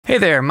Hey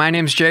there, my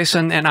name's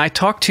Jason and I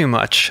talk too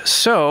much,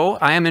 so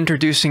I am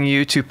introducing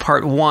you to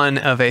part one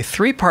of a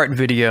three-part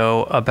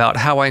video about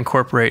how I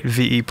incorporate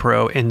VE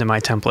Pro into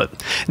my template.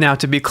 Now,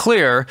 to be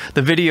clear,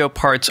 the video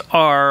parts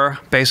are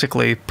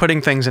basically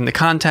putting things into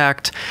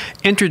Kontakt,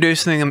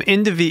 introducing them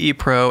into VE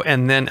Pro,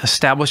 and then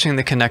establishing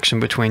the connection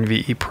between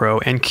VE Pro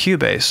and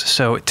Cubase.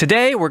 So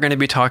today we're going to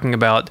be talking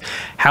about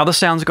how the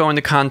sounds go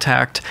into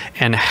Kontakt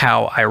and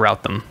how I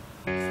route them.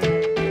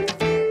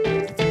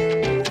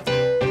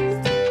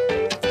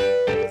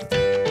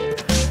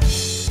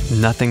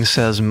 Nothing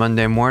says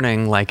Monday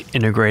morning like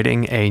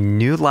integrating a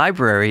new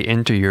library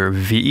into your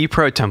VE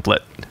Pro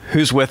template.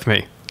 Who's with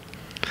me?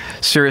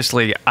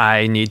 Seriously,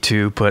 I need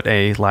to put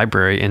a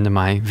library into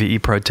my VE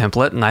Pro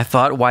template, and I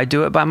thought, why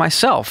do it by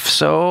myself?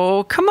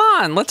 So come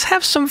on, let's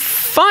have some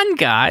fun,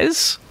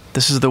 guys.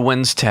 This is the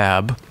Winds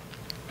tab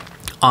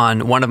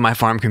on one of my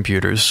farm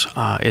computers.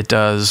 It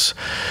does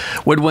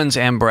woodwinds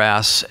and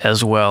brass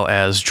as well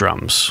as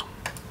drums.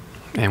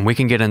 And we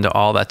can get into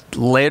all that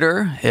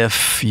later.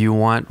 If you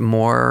want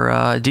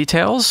more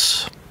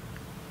details,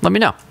 let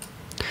me know.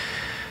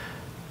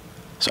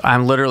 So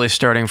I'm literally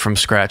starting from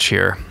scratch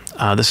here.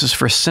 This is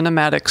for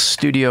Cinematic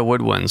Studio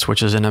Woodwinds,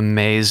 which is an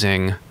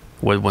amazing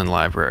woodwind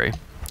library.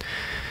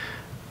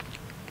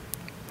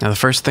 Now, the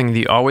first thing that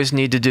you always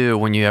need to do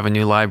when you have a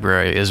new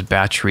library is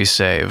batch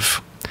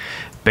resave.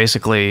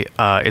 Basically,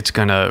 it's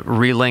going to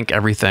relink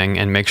everything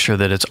and make sure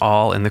that it's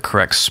all in the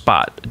correct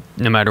spot,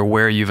 no matter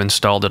where you've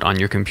installed it on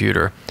your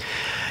computer.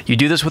 You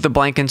do this with a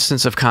blank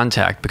instance of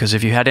Kontakt, because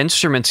if you had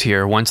instruments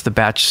here, once the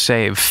batch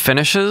save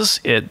finishes,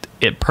 it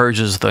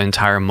purges the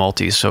entire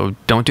multi. So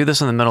don't do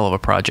this in the middle of a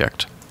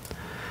project.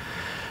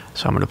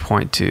 So I'm going to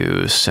point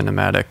to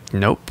Cinematic,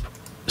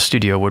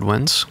 Studio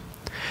Woodwinds.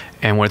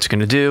 And what it's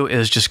going to do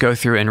is just go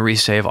through and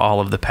resave all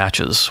of the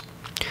patches,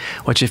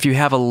 which, if you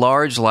have a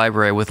large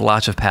library with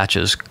lots of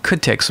patches,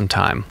 could take some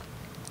time.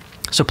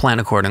 So plan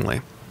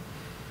accordingly.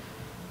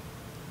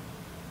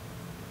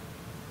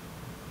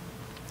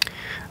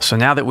 So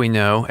now that we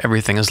know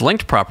everything is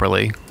linked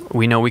properly,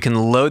 we know we can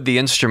load the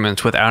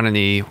instruments without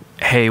any,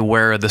 hey,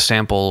 where are the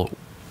sample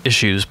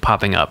issues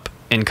popping up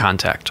in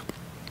Kontakt.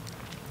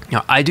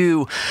 Now, I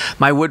do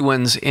my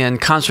woodwinds in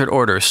concert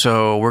order,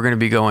 so we're going to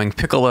be going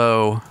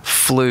piccolo,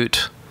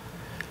 flute,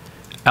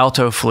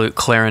 alto flute,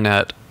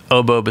 clarinet,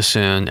 oboe,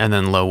 bassoon, and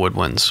then low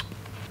woodwinds.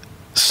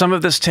 Some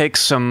of this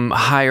takes some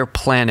higher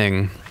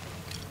planning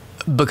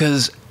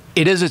because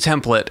it is a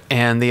template,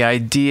 and the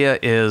idea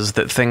is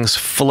that things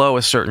flow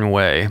a certain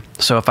way.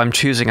 So if I'm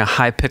choosing a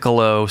high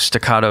piccolo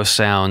staccato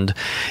sound,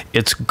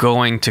 it's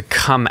going to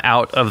come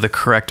out of the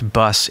correct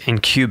bus in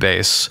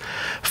Cubase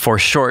for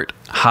short,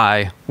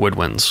 high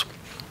woodwinds.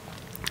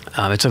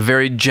 It's a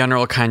very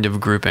general kind of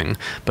grouping,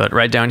 but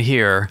right down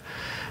here,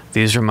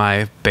 these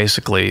are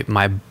basically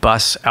my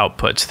bus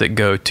outputs that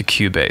go to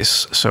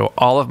Cubase. So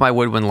all of my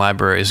woodwind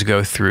libraries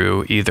go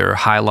through either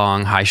high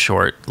long, high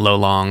short,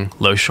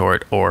 low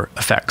short, or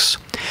effects.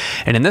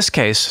 And in this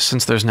case,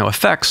 since there's no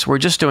effects, we're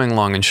just doing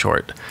long and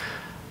short.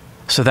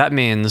 So that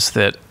means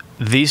that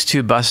these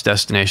two bus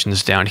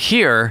destinations down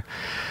here,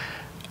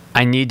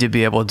 I need to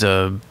be able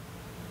to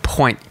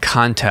point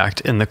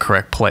Kontakt in the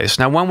correct place.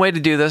 Now, one way to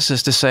do this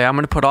is to say, I'm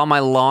going to put all my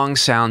long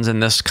sounds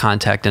in this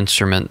Kontakt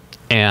instrument,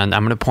 and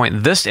I'm going to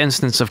point this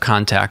instance of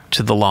Kontakt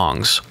to the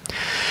longs.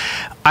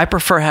 I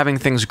prefer having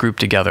things grouped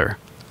together.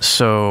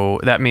 So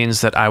that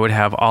means that I would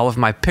have all of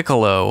my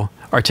piccolo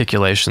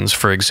articulations,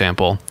 for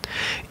example,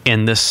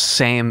 in this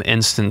same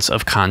instance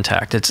of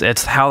Kontakt.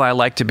 It's how I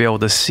like to be able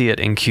to see it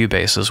in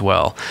Cubase as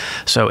well.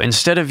 So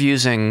instead of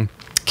using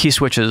key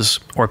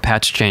switches or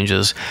patch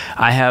changes,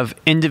 I have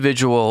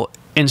individual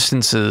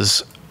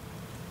instances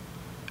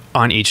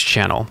on each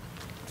channel.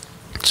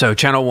 So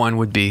channel 1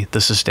 would be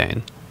the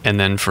sustain. And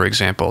then, for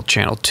example,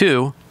 channel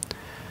 2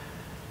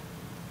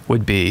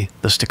 would be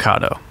the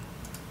staccato.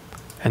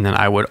 And then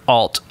I would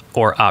Alt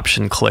or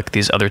Option click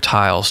these other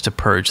tiles to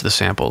purge the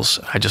samples.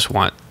 I just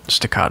want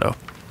staccato.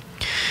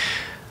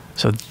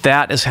 So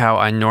that is how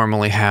I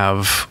normally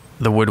have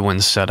the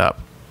woodwinds set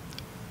up.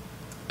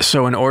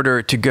 So in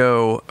order to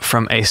go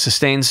from a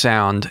sustain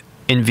sound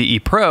in VE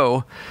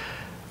Pro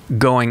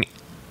going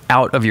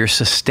out of your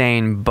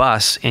sustain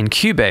bus in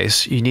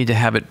Cubase, you need to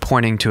have it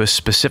pointing to a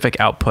specific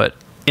output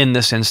in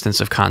this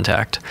instance of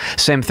Kontakt.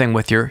 Same thing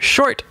with your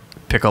short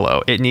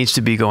piccolo. It needs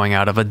to be going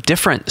out of a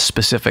different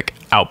specific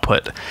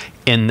output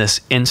in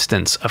this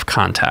instance of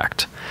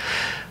Kontakt,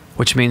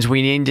 which means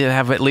we need to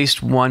have at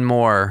least one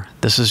more.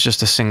 This is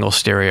just a single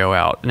stereo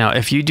out. Now,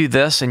 if you do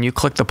this and you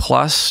click the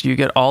plus, you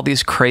get all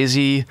these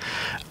crazy,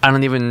 I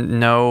don't even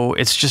know,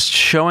 it's just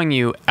showing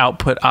you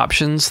output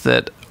options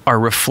that are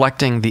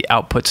reflecting the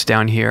outputs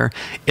down here.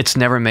 It's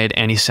never made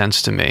any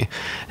sense to me.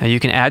 Now, you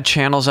can add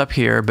channels up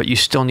here, but you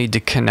still need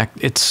to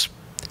connect.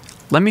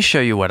 Let me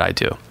show you what I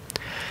do.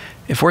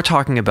 If we're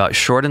talking about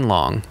short and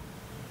long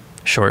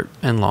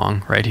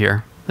right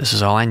here, this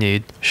is all I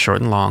need, short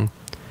and long.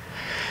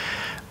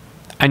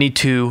 I need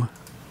two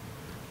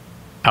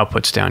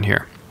outputs down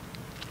here.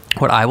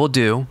 What I will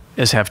do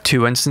is have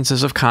two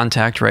instances of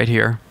Kontakt right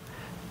here,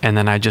 and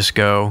then I just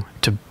go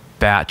to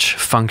batch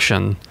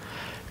function,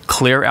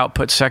 clear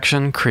output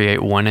section,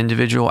 create one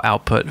individual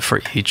output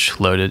for each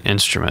loaded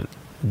instrument.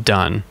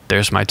 Done.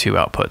 There's my 2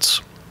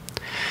 outputs.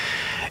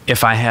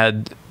 If I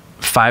had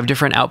 5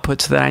 different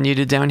outputs that I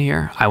needed down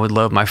here, I would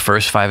load my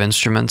first 5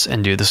 instruments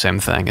and do the same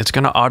thing. It's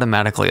going to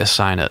automatically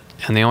assign it.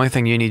 And the only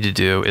thing you need to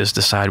do is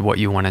decide what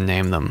you want to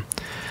name them.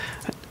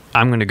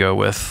 I'm going to go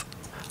with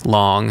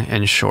long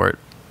and short.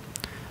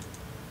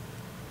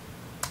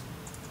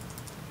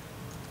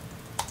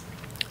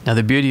 Now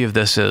the beauty of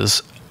this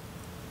is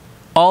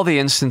all the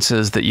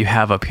instances that you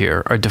have up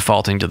here are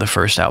defaulting to the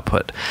first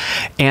output.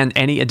 And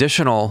any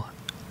additional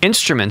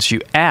instruments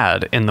you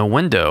add in the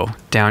window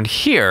down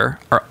here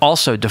are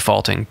also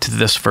defaulting to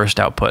this first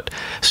output.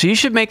 So you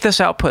should make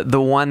this output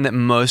the one that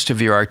most of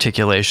your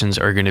articulations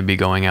are going to be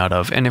going out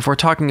of. And if we're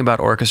talking about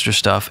orchestra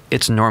stuff,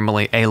 it's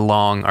normally a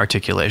long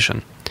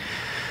articulation.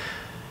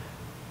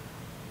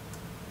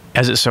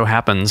 As it so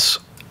happens,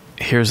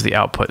 here's the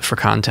output for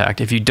Kontakt.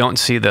 If you don't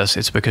see this,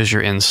 it's because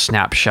you're in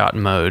snapshot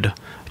mode.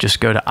 Just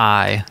go to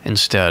I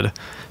instead.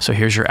 So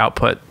here's your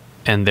output,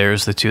 and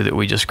there's the 2 that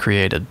we just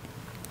created.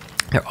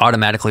 They're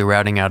automatically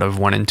routing out of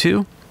 1 and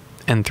 2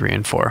 and 3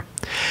 and 4.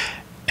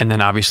 And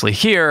then obviously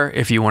here,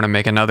 if you want to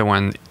make another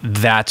one,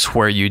 that's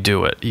where you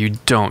do it. You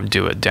don't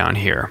do it down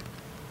here.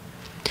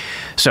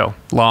 So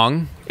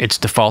long, it's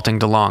defaulting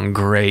to long.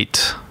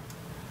 Great.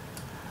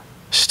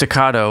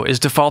 Staccato is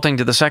defaulting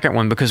to the second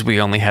one because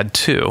we only had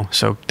 2,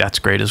 so that's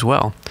great as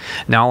well.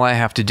 Now all I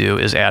have to do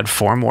is add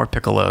 4 more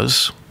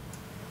piccolos.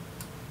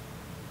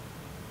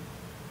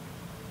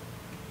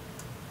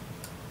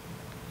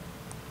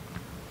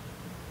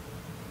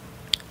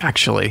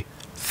 Actually,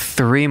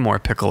 3 more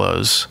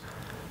piccolos,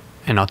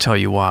 and I'll tell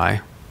you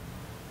why.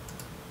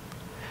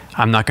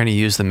 I'm not going to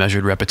use the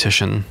measured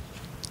repetition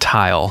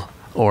tile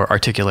or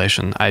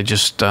articulation. I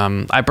just,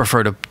 I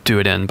prefer to do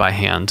it in by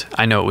hand.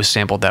 I know it was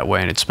sampled that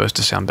way and it's supposed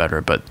to sound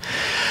better, but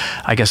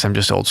I guess I'm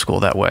just old school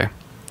that way.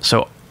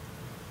 So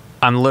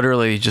I'm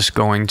literally just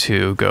going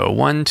to go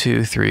 1,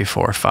 2, 3,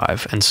 4,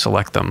 5 and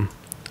select them.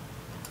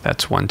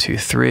 That's 1, 2,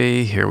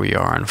 3. Here we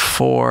are on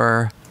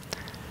 4.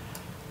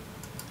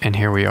 And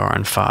here we are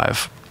on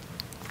 5.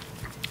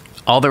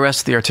 All the rest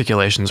of the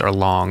articulations are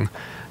long.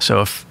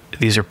 So if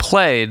these are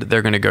played,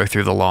 they're going to go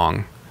through the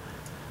long.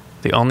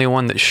 The only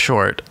one that's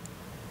short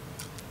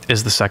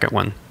is the second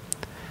one.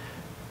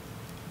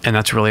 And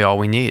that's really all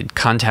we need.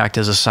 Kontakt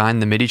has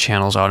assigned the MIDI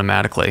channels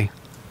automatically.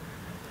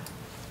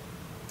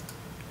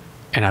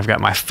 And I've got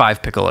my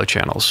 5 piccolo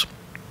channels.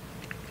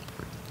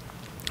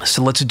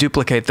 So let's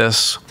duplicate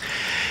this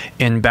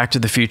in Back to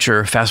the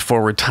Future fast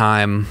forward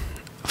time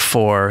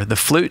for the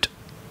flute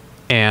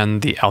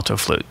and the alto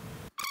flute.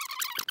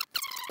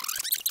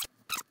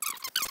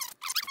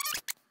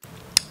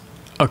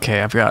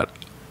 Okay, I've got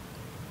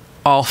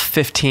all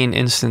 15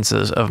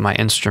 instances of my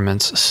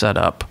instruments set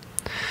up.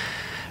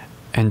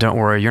 And don't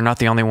worry, you're not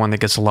the only one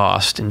that gets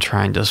lost in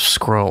trying to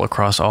scroll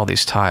across all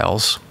these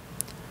tiles.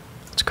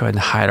 Let's go ahead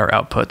and hide our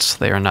outputs.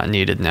 They are not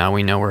needed now.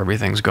 We know where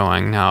everything's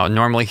going. Now,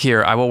 normally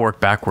here, I will work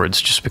backwards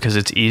just because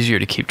it's easier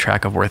to keep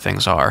track of where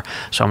things are.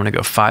 So I'm going to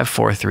go 5,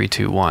 4, 3,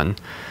 2, 1.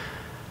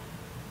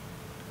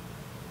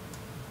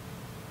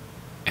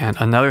 And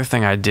another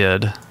thing I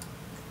did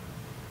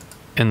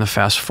in the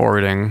fast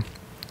forwarding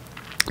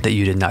that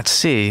you did not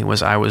see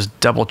was I was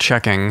double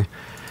checking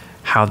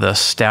how the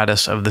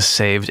status of the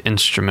saved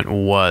instrument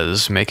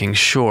was, making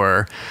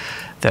sure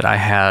that I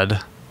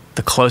had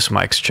the close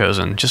mics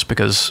chosen, just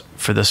because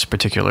for this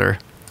particular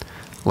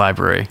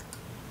library,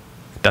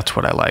 that's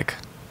what I like.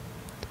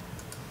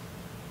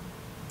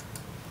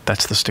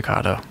 That's the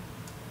staccato.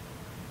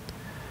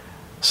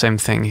 Same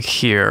thing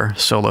here,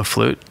 solo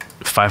flute,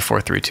 5,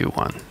 4, 3, 2,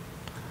 1.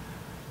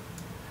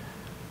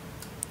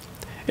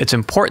 It's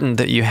important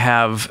that you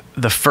have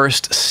the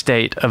first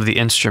state of the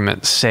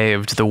instrument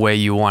saved the way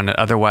you want it.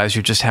 Otherwise,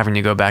 you're just having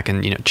to go back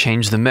and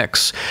change the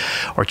mix,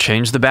 or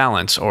change the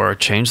balance, or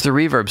change the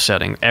reverb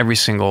setting every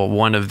single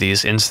one of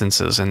these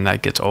instances, and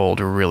that gets old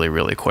really,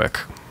 really quick.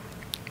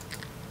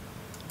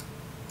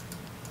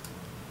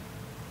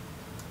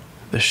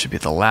 This should be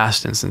the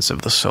last instance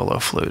of the solo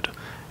flute.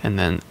 And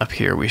then up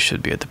here, we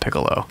should be at the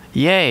piccolo.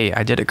 Yay,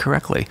 I did it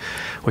correctly,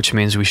 which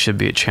means we should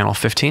be at channel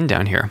 15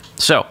 down here.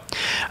 So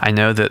I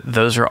know that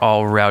those are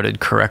all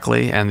routed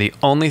correctly, and the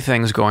only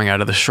things going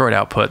out of the short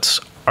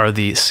outputs are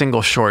the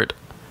single short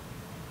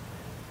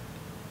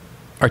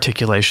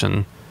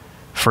articulation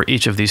for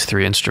each of these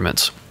 3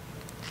 instruments.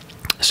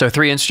 So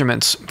 3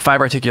 instruments,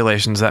 5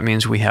 articulations, that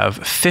means we have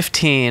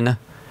 15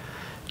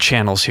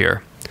 channels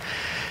here.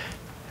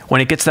 When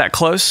it gets that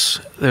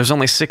close, there's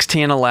only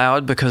 16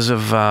 allowed because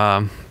of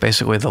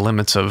basically the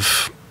limits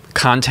of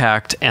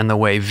Kontakt and the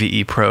way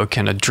VE Pro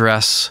can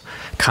address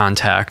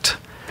Kontakt.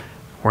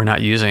 We're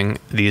not using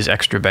these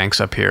extra banks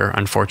up here,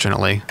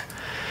 unfortunately.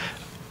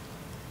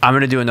 I'm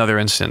going to do another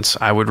instance.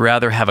 I would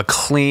rather have a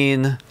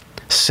clean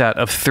set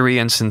of 3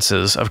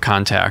 instances of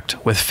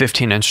Kontakt with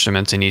 15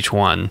 instruments in each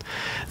one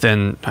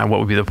than what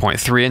would be the point?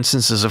 3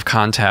 instances of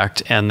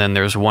Kontakt, and then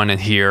there's one in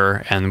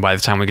here, and by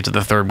the time we get to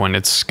the third one,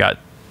 it's got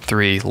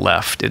 3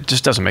 left. It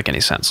just doesn't make any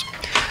sense.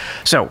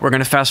 So we're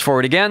going to fast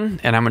forward again,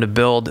 and I'm going to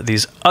build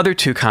these other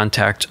 2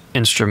 Kontakt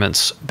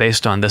instruments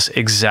based on this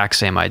exact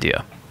same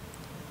idea.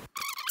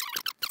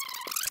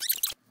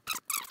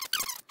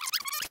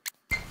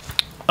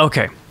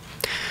 Okay.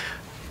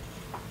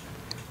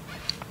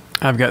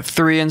 I've got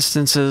 3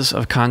 instances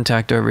of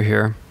Kontakt over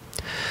here.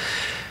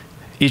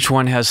 Each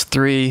one has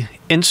 3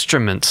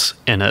 instruments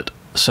in it.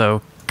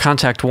 So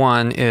Kontakt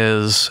 1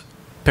 is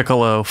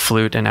piccolo,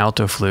 flute, and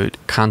alto flute.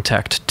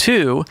 Kontakt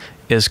 2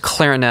 is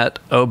clarinet,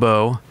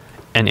 oboe,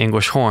 and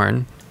English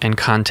horn. And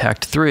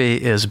Kontakt 3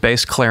 is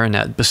bass,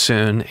 clarinet,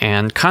 bassoon,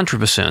 and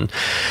contrabassoon.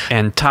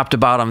 And top to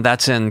bottom,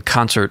 that's in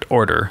concert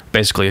order,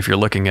 basically, if you're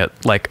looking at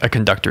like a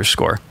conductor's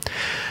score.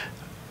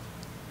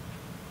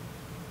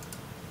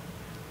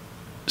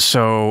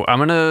 So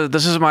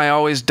this is my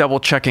always double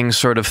checking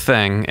sort of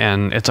thing,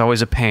 and it's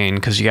always a pain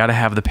because you got to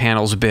have the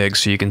panels big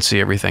so you can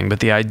see everything. But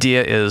the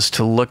idea is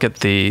to look at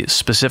the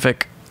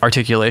specific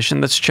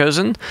articulation that's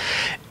chosen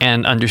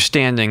and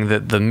understanding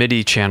that the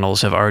MIDI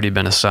channels have already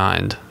been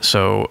assigned.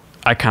 So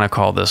I kind of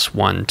call this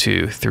 1,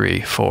 2,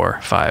 3, 4,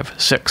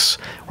 5, 6.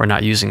 We're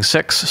not using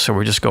 6, so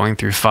we're just going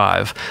through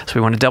 5. So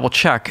we want to double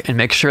check and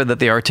make sure that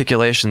the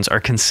articulations are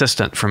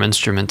consistent from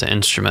instrument to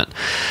instrument.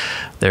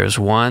 There's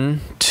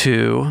 1,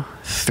 2,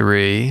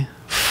 3,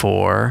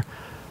 4,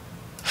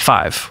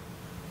 5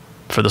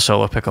 for the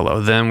solo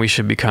piccolo. Then we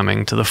should be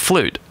coming to the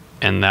flute,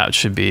 and that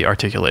should be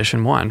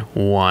articulation 1.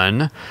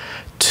 1,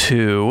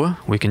 2,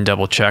 we can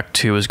double check.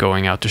 2 is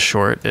going out to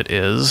short. It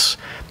is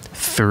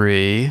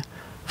 3,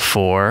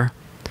 4,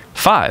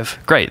 5.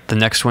 Great. The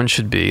next one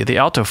should be the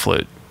alto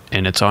flute,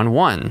 and it's on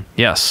 1.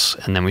 Yes.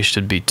 And then we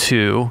should be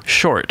 2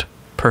 short.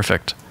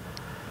 Perfect.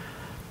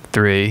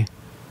 3,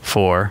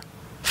 4,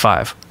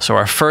 5. So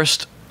our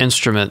first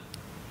instrument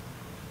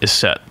is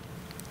set.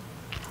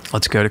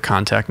 Let's go to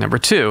Kontakt number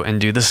 2 and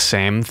do the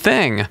same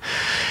thing.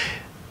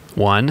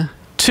 1,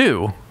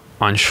 2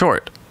 on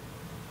short.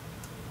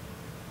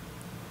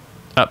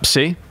 Up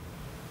C,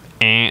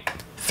 and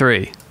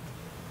 3.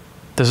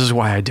 This is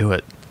why I do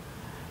it.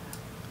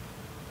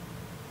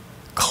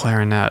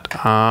 Clarinet.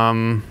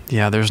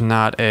 Yeah, there's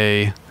not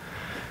a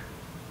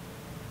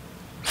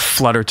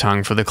flutter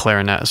tongue for the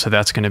clarinet, so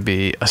that's going to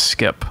be a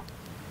skip.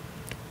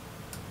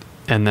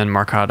 And then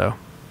marcato.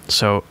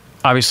 So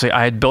obviously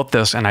I had built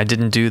this and I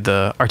didn't do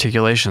the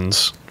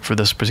articulations for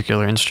this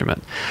particular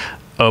instrument.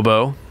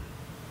 Oboe,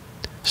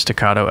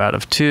 staccato out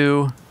of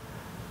 2,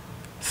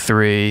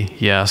 3,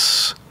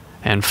 yes,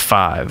 and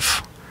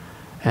 5.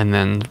 And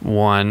then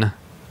 1,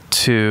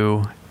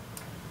 2,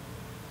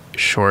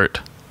 short,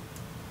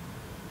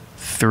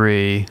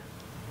 3,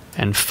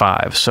 and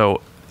 5.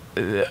 So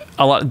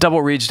a lot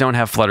double reeds don't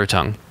have flutter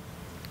tongue.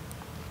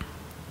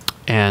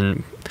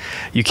 And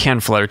you can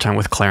flutter tongue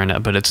with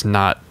clarinet, but it's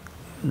not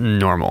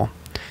normal.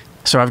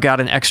 So I've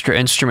got an extra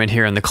instrument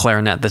here in the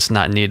clarinet that's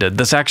not needed.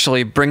 This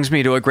actually brings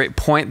me to a great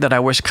point that I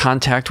wish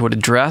Kontakt would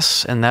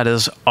address, and that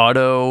is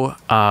auto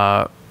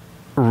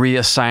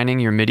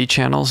reassigning your MIDI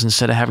channels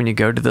instead of having to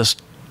go to this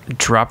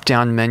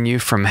drop-down menu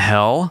from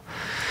hell.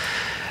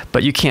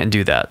 But you can't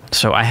do that.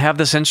 So I have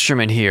this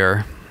instrument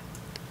here.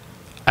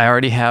 I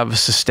already have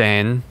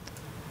sustain,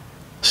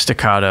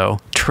 staccato,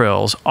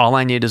 trills. All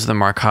I need is the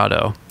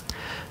marcato,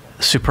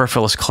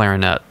 superfluous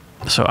clarinet.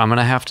 So I'm going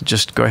to have to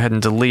just go ahead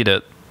and delete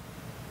it.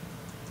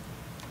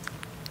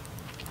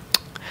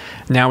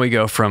 Now we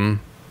go from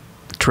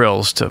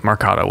trills to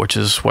marcato, which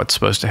is what's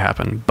supposed to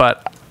happen.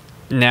 But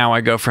now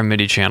I go from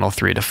MIDI channel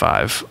 3 to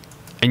 5.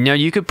 And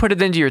you could put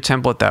it into your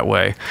template that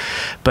way,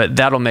 but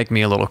that'll make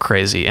me a little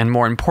crazy. And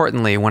more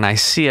importantly, when I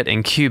see it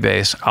in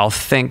Cubase, I'll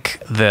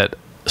think that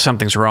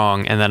something's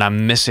wrong and that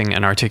I'm missing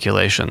an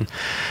articulation.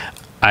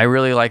 I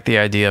really like the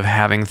idea of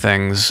having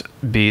things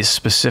be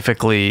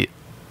specifically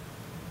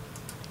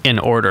in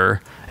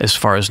order as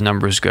far as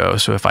numbers go.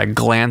 So if I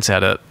glance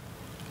at it,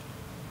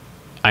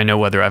 I know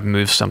whether I've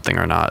moved something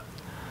or not.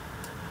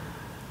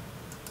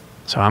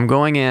 So I'm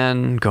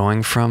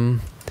going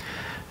from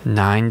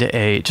 9 to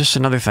 8. Just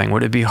another thing,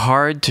 would it be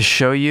hard to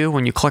show you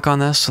when you click on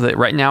this so that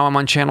right now I'm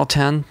on channel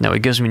 10? No,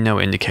 it gives me no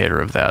indicator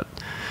of that.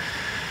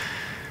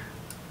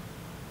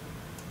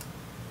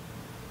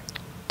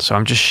 So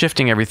I'm just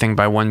shifting everything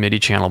by 1 MIDI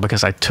channel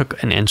because I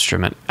took an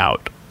instrument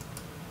out.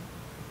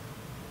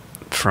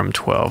 From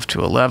 12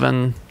 to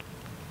 11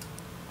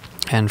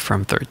 and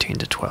from 13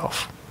 to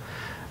 12.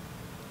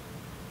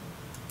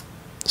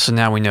 So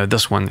now we know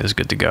this one is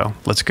good to go.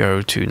 Let's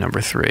go to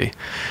number 3.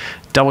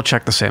 Double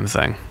check the same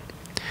thing.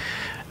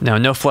 Now,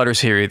 no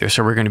flutters here either,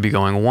 so we're going to be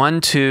going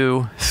 1,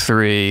 2,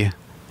 3,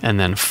 and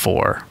then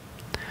 4.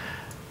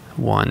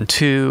 1,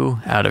 2,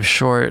 out of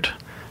short,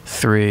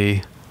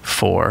 3,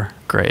 4,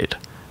 great.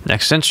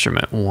 Next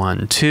instrument,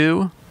 1,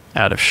 2,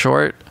 out of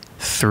short,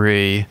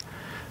 3,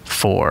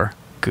 4,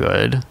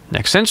 good.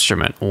 Next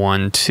instrument,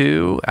 1,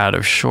 2, out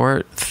of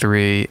short,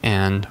 3,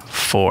 and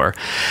 4. before.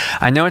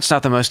 I know it's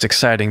not the most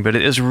exciting, but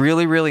it is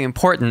really, really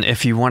important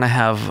if you want to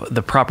have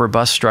the proper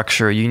bus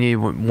structure.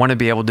 You want to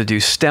be able to do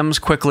stems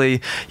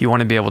quickly. You want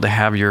to be able to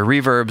have your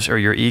reverbs or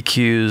your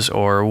EQs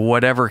or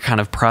whatever kind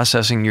of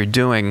processing you're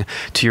doing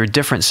to your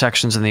different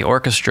sections in the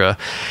orchestra.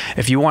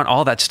 If you want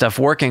all that stuff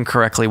working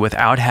correctly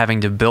without having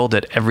to build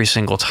it every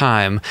single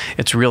time,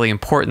 it's really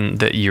important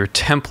that your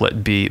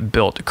template be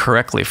built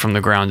correctly from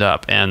the ground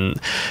up. And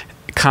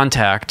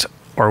Kontakt,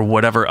 or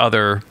whatever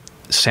other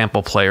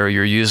sample player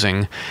you're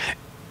using,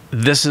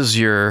 this is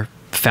your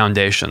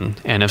foundation.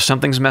 And if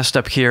something's messed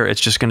up here,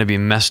 it's just going to be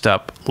messed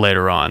up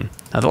later on.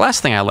 Now, the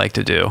last thing I like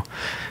to do,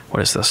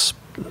 what is this?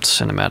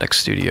 Cinematic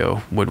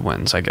Studio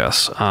Woodwinds, I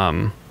guess.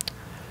 I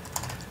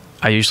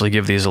usually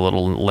give these a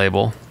little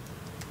label.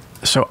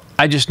 So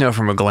I just know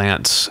from a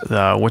glance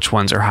which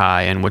ones are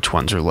high and which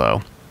ones are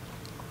low.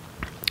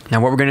 Now,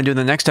 what we're going to do in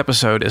the next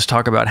episode is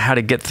talk about how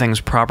to get things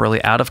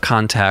properly out of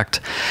Kontakt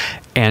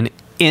and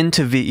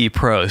into VE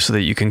Pro so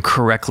that you can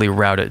correctly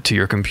route it to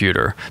your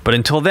computer. But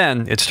until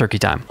then, it's turkey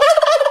time.